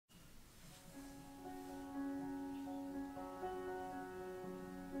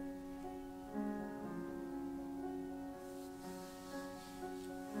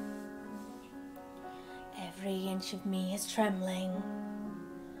inch of me is trembling,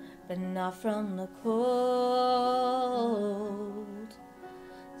 but not from the cold.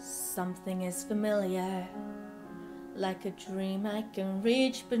 Something is familiar, like a dream I can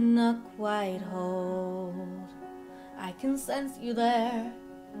reach but not quite hold. I can sense you there,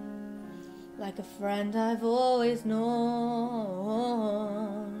 like a friend I've always known.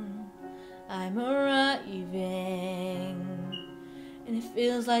 I'm arriving, and it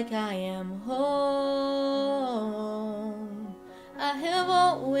feels like I am home. I have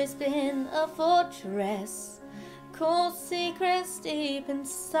always been a fortress, cold secrets deep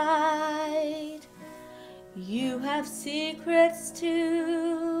inside. You have secrets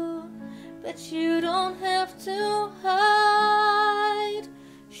too, but you don't have to hide.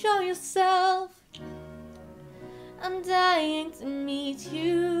 Show yourself, I'm dying to meet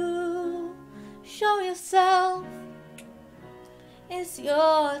you. Show yourself, it's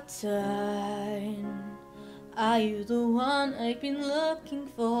your turn. Are you the one I've been looking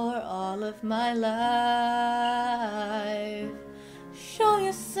for all of my life? Show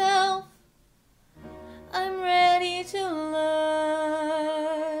yourself, I'm ready to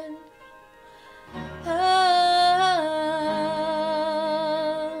learn.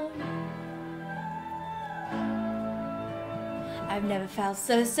 I've never felt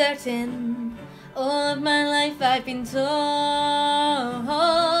so certain. All of my life I've been torn,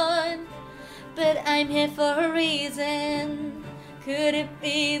 but I'm here for a reason. Could it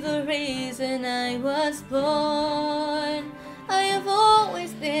be the reason I was born? I have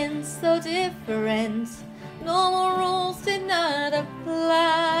always been so different. Normal rules did not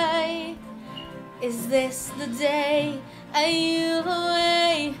apply. Is this the day I yield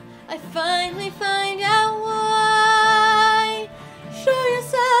away? I finally find out why. Show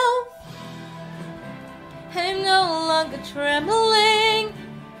yourself, I'm no longer trembling.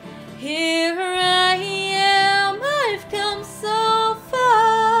 Here I am, I've come so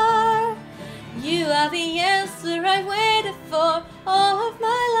far. You are the answer I waited for.